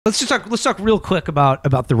Let's talk real quick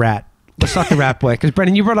about the rat. Let's talk the rat boy, because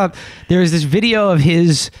Brendan, you brought up there is this video of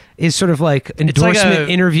his sort of like endorsement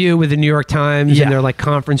interview with the New York Times in their like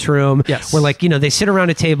conference room, where like they sit around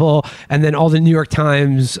a table and then all the New York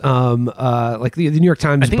Times like the New York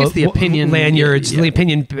Times, I think it's the opinion lanyards, the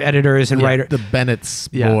opinion editors and writers, the Bennett's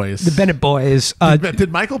boys, the Bennett boys.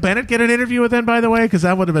 Did Michael Bennett get an interview with them, by the way? Because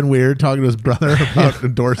that would have been weird, talking to his brother about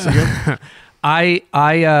endorsing him.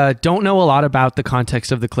 I don't know a lot about the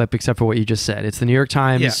context of the clip except for what you just said. It's the New York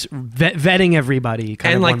Times vetting everybody,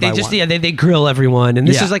 and like they grill everyone. And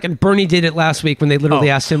this is like, and Bernie did it last week when they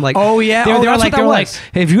literally asked him like, they were like,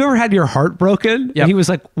 hey, have you ever had your heart broken? And he was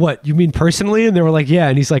like, what, you mean personally? And they were like, yeah.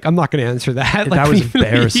 And he's like, I'm not going to answer that. Like, that was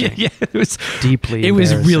embarrassing. It was deeply. It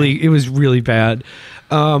was really bad.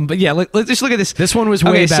 But yeah, let's just look at this. This one was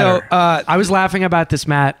way better. So I was laughing about this,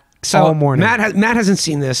 Matt. All morning. Matt hasn't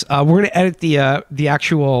seen this. We're going to edit the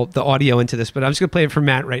audio into this, but I'm just going to play it for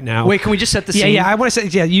Matt right now. Wait, can we just set the scene? Yeah, I want to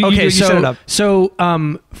say, you set it up. So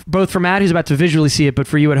both for Matt, who's about to visually see it, but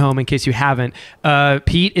for you at home, in case you haven't,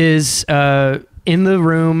 Pete is in the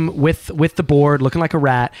room with the board, looking like a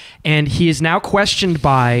rat, and he is now questioned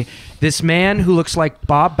by this man who looks like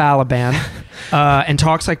Bob Balaban and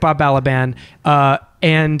talks like Bob Balaban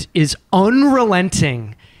and is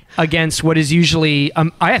unrelenting against what is usually,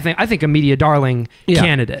 I think a media darling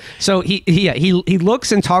candidate. So he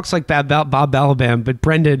looks and talks like Bob Balaban, but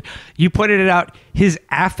Brendan, you pointed it out. His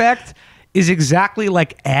affect is exactly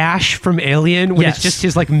like Ash from Alien, when it's just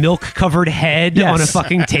his like milk covered head on a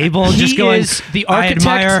fucking table, just going. The architect.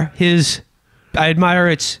 I admire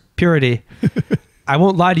its purity. I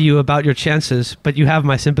won't lie to you about your chances, but you have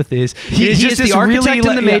my sympathies. He is the architect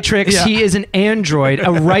in the Matrix. Yeah. He is an android,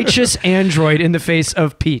 a righteous android in the face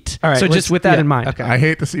of Pete. All right, so just with that in mind. Okay. I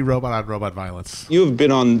hate to see robot-on-robot violence. You've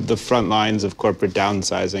been on the front lines of corporate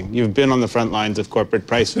downsizing. You've been on the front lines of corporate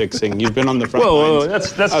price fixing. You've been on the front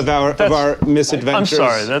lines of our misadventures.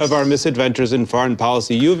 I'm sorry, of our misadventures in foreign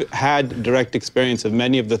policy. You've had direct experience of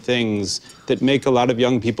many of the things that make a lot of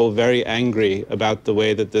young people very angry about the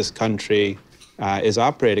way that this country is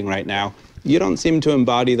operating right now. You don't seem to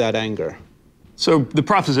embody that anger. So the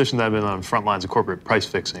proposition that I've been on front lines of corporate price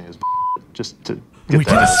fixing is just to get we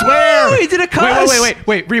did a swear. We did a cuss.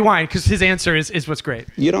 Wait, rewind, because his answer is what's great.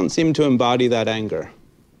 You don't seem to embody that anger.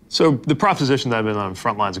 So the proposition that I've been on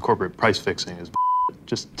front lines of corporate price fixing is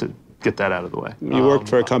just to get that out of the way. You worked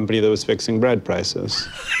for a company that was fixing bread prices.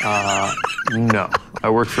 No, I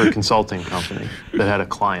worked for a consulting company that had a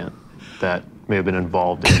client that may have been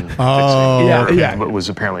involved in fixing what was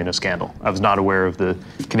apparently no scandal. I was not aware of the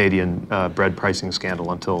Canadian bread pricing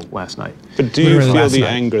scandal until last night. But do you feel the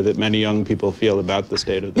anger that many young people feel about the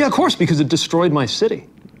state of this? Yeah, of course, because it destroyed my city.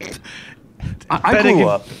 I grew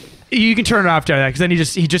up. You can turn it off after that, because then he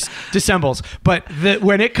just dissembles. But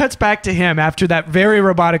when it cuts back to him after that very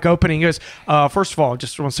robotic opening, he goes, first of all,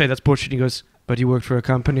 just want to say that's bullshit. He goes, but you worked for a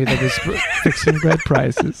company that was fixing bread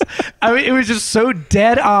prices. I mean, it was just so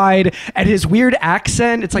dead-eyed, and his weird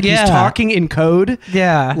accent. It's like he's talking in code.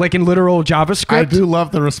 Yeah. Like in literal JavaScript. I do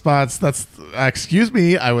love the response. That's, excuse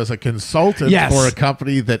me, I was a consultant for a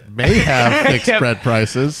company that may have fixed bread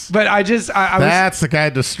prices. But that's the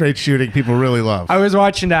kind of straight shooting people really love. I was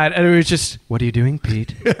watching that, and it was just, what are you doing,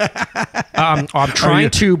 Pete? I'm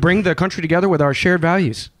trying to bring the country together with our shared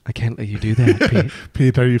values. I can't let you do that, Pete.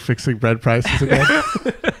 Pete, are you fixing bread prices again?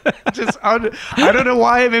 I don't know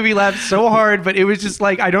why it made me laugh so hard, but it was just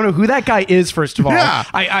like, I don't know who that guy is, first of all. Yeah.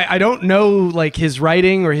 I don't know like his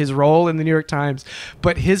writing or his role in the New York Times,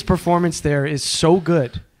 but his performance there is so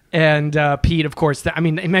good. And Pete, of course, it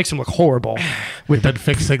makes him look horrible. We've been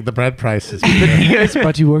fixing the bread prices.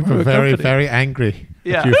 But you work for a very, company. Very angry.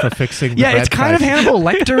 Yeah, you for fixing the bread it's kind of Hannibal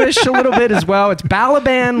Lecter-ish a little bit as well. It's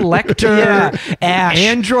Balaban, Lecter, Ash.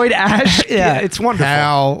 Android Ash. It's wonderful.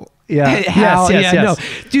 Hal. Yes. No.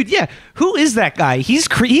 Dude, who is that guy? He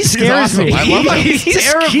scares awesome. me. I love him. He's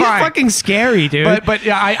terrifying. He's fucking scary, dude. But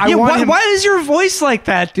I want him. Why is your voice like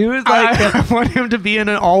that, dude? Like, I want him to be in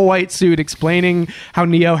an all-white suit explaining how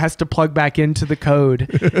Neo has to plug back into the code.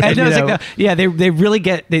 And they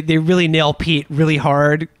really nail Pete really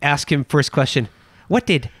hard. Ask him first question. What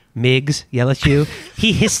did Miggs yell at you?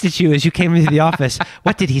 He hissed at you as you came into the office.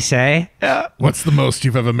 What did he say? What's the most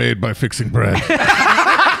you've ever made by fixing bread?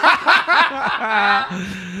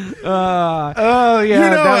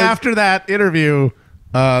 After that interview,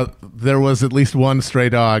 there was at least one stray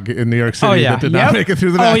dog in New York City that did not make it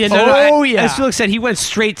through the night. As Felix said, he went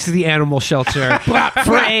straight to the animal shelter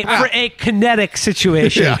for a kinetic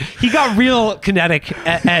situation. Yeah. He got real kinetic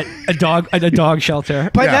at a dog shelter.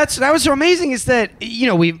 But that was so amazing, is that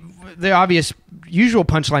the obvious usual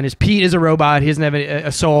punchline is Pete is a robot. He doesn't have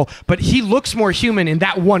a soul, but he looks more human in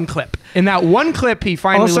that one clip. In that one clip, he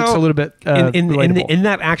finally also, looks a little bit in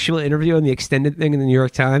that actual interview in the extended thing in the New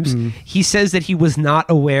York Times, he says that he was not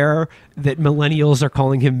aware that millennials are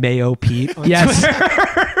calling him Mayo Pete on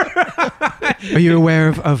Twitter. Are you aware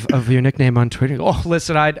of your nickname on Twitter? Oh,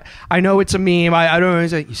 listen, I know it's a meme. I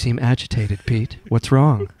don't know. You seem agitated, Pete. What's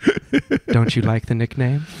wrong? Don't you like the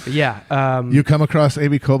nickname? But yeah. You come across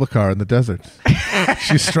Amy Klobuchar in the desert.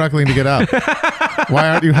 She's struggling to get up. Why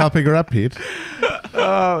aren't you helping her up, Pete?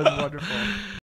 Oh, it was wonderful.